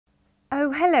Oh,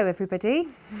 hello everybody.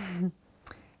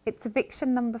 It's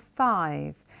eviction number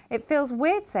 5. It feels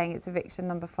weird saying it's eviction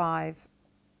number 5,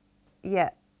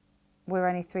 yet we're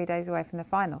only 3 days away from the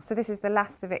final. So this is the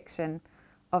last eviction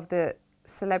of the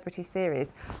celebrity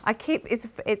series.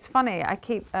 It's funny, I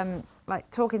keep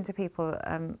like talking to people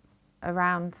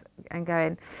around and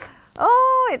going,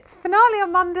 oh, it's finale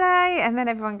on Monday, and then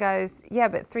everyone goes, yeah,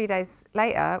 but 3 days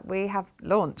later we have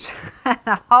launch and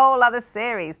a whole other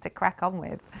series to crack on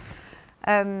with.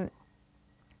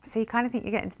 So you kind of think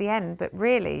you're getting to the end, but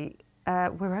really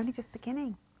we're only just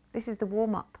beginning. This is the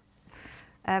warm-up,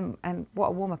 and what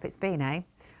a warm-up it's been, eh?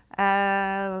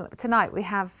 Tonight we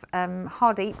have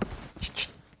Hardeep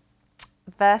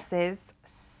versus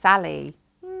Sally.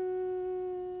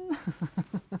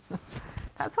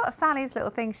 That's what Sally's little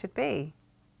thing should be.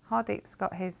 Hardeep's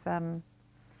got his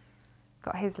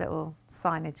little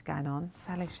signage going on.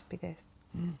 Sally should be this.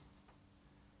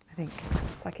 I think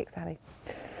Psychic Sally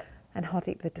and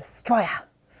Hardeep the Destroyer.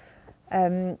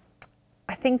 I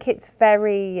think it's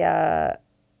very, you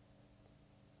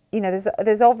know,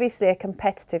 there's obviously a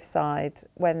competitive side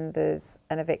when there's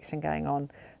an eviction going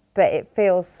on, but it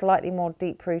feels slightly more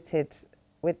deep-rooted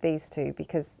with these two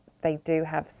because they do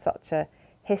have such a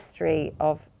history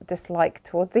of dislike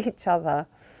towards each other.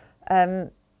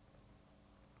 And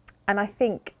I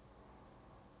think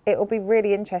it will be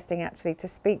really interesting actually to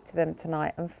speak to them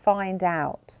tonight and find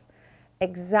out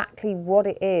exactly what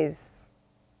it is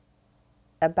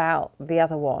about the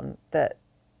other one that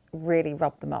really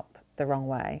rubbed them up the wrong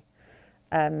way.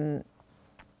 You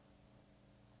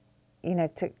know,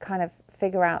 to kind of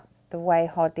figure out the way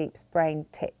Hardeep's brain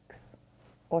ticks,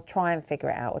 or try and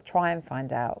figure it out, or try and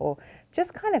find out, or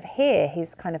just kind of hear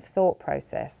his kind of thought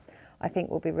process, I think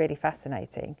will be really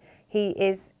fascinating. He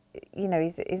is, you know,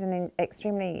 he's an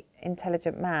extremely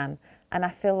intelligent man, and I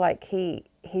feel like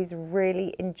he's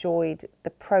really enjoyed the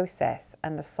process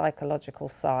and the psychological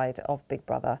side of Big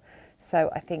Brother. So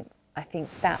I think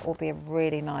that will be a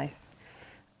really nice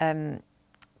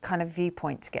kind of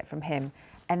viewpoint to get from him.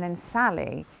 And then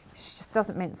Sally, she just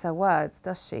doesn't mince her words,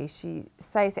 does she? She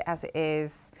says it as it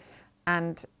is,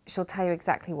 and she'll tell you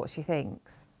exactly what she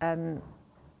thinks.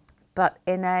 But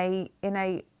in a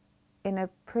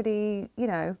pretty, you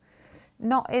know,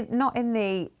 not in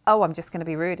the, oh, I'm just going to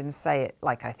be rude and say it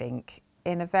like I think,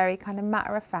 in a very kind of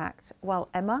matter of fact, well,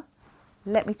 Emma,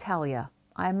 let me tell you,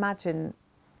 I imagine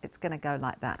it's going to go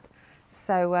like that.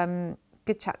 So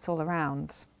good chats all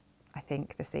around, I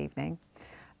think, this evening.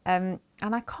 And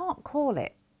I can't call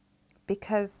it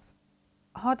because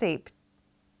Hardeep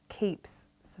keeps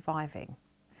surviving.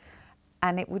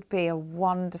 And it would be a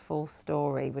wonderful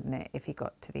story, wouldn't it, if he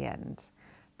got to the end.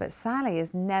 But Sally has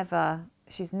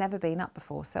she's never been up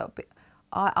before. So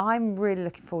I'm really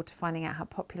looking forward to finding out how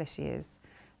popular she is.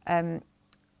 I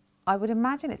would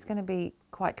imagine it's going to be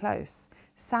quite close.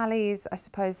 Sally's, I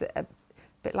suppose, a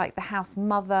bit like the house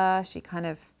mother. She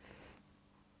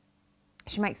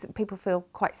makes people feel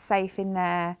quite safe in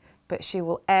there, but she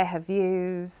will air her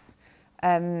views.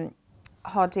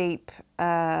 Hardeep,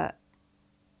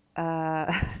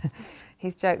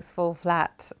 his jokes fall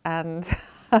flat, and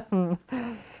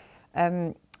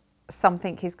some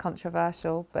think he's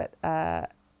controversial, but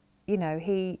you know,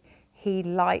 he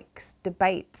likes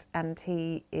debate, and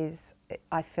he is,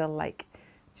 I feel like,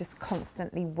 just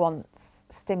constantly wants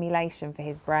stimulation for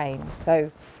his brain.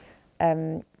 So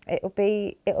it'll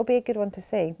be a good one to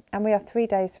see. And we are 3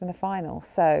 days from the final,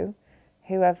 so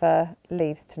whoever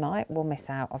leaves tonight will miss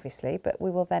out, obviously, but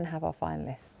we will then have our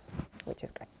finalists, which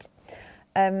is great.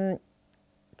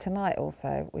 Tonight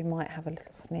also we might have a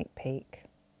little sneak peek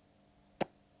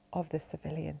of the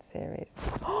civilian series.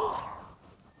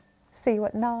 See you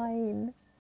at 9.